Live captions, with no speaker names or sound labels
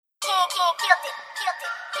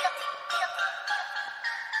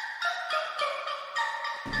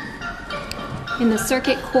In the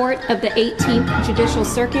Circuit Court of the 18th Judicial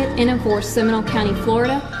Circuit in and for Seminole County,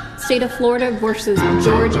 Florida, State of Florida versus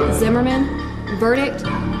George Zimmerman. Verdict: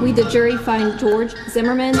 we the jury find George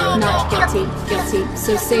Zimmerman not guilty.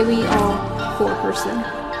 So say we all foreperson.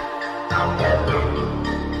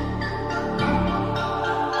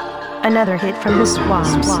 Another hit from the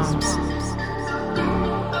Swabs.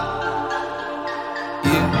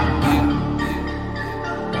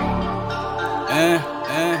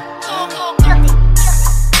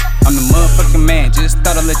 I'm the motherfucking man, just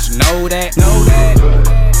thought I'd let you know that.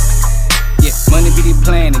 Yeah, money be the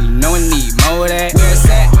plan, and you know I need more of that. Where's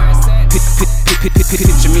that?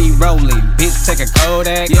 Picture me rolling, bitch, take a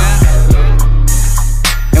Kodak. Yeah.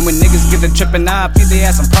 And when niggas get the trippin', I feed they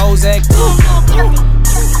ass some Prozac.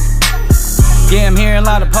 Yeah, I'm hearing a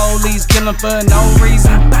lot of police killin' for no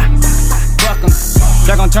reason. Fuck 'em.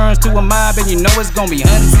 Y'all gon' turn to a mob, and you know it's gon' be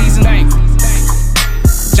hunting season.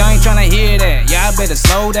 Y'all ain't tryna hear that, y'all better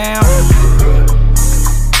slow down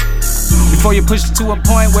before you push it to a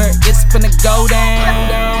point where it's finna go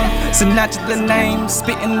down. Sinatra the name,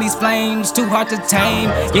 spitting these flames, too hard to tame.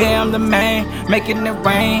 Yeah, I'm the man, making it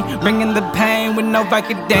rain, bringing the pain with no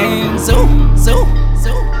Vicodin. Zoo.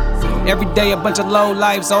 Every day a bunch of low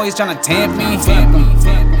lives always tryna tempt me.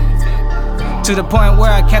 To the point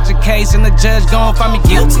where I catch a case and the judge gon' find me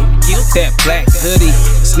guilty. That black hoodie,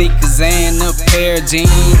 sneakers and a pair of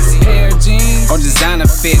jeans, or designer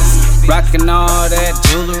fits, rockin' all that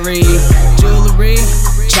jewelry.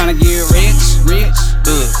 Tryna get rich,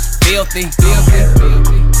 filthy.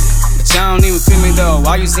 But y'all don't even feel me though.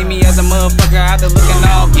 Why you see me as a motherfucker out there looking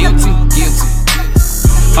all guilty?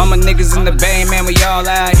 All my niggas in the Bay, man, we all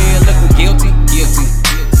out here looking guilty.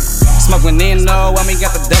 Smoking in low, I mean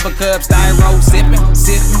got the double cup, styro sippin'.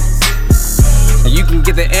 And you can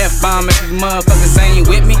get the F-bomb if you motherfuckers ain't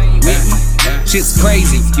with me. Shit's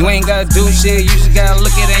crazy, you ain't gotta do shit, you just gotta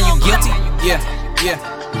look at it and you guilty. Yeah.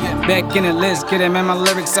 Back in the list, get it, man, my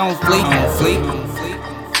lyrics on fleek.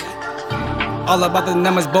 All about the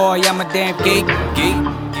numbers, boy, I'm a damn geek.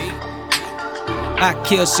 I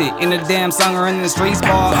kill shit in the damn song or in the streets.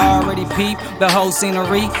 Ball already peep the whole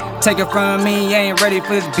scenery. Take it from me, ain't ready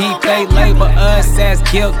for this beef. They label us as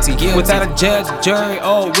guilty without a judge, jury,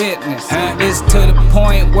 or witness. It's to the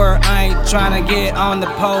point where I ain't tryna get on the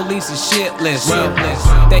police and shit list.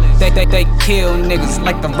 They kill niggas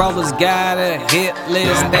like the Rollers got a hit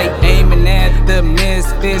list. They aiming at the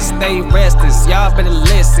misfits, they restless. Y'all better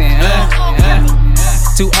listen.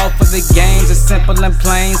 Too old for the games, it's simple and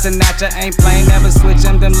plain. Sinatra ain't plain, never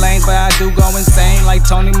switching them lanes, but I do go insane like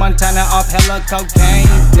Tony Montana off hella cocaine.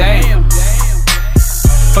 Damn.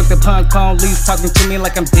 Fuck the punk police talking to me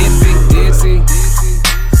like I'm dizzy.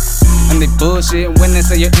 And they bullshit when they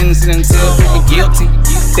say you're innocent until proven guilty.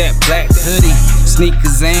 That black hoodie,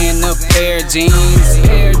 sneakers and a pair of jeans,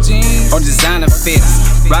 or designer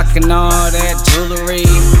fits, rockin' all that jewelry.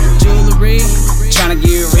 Tryna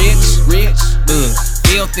get rich,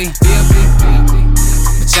 filthy.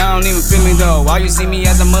 But y'all don't even feel me though. Why you see me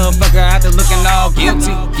as a motherfucker out there looking all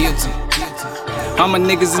guilty? All my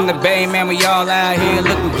niggas in the Bay, man, we all out here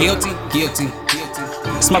looking guilty.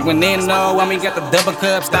 Smoking in low, I mean got the double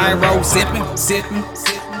cup, styro sippin'.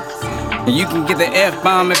 And you can get the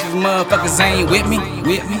F-bomb if you motherfuckers ain't with me.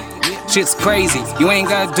 Shit's crazy, you ain't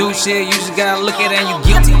gotta do shit, you just gotta look at it and you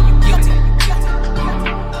guilty.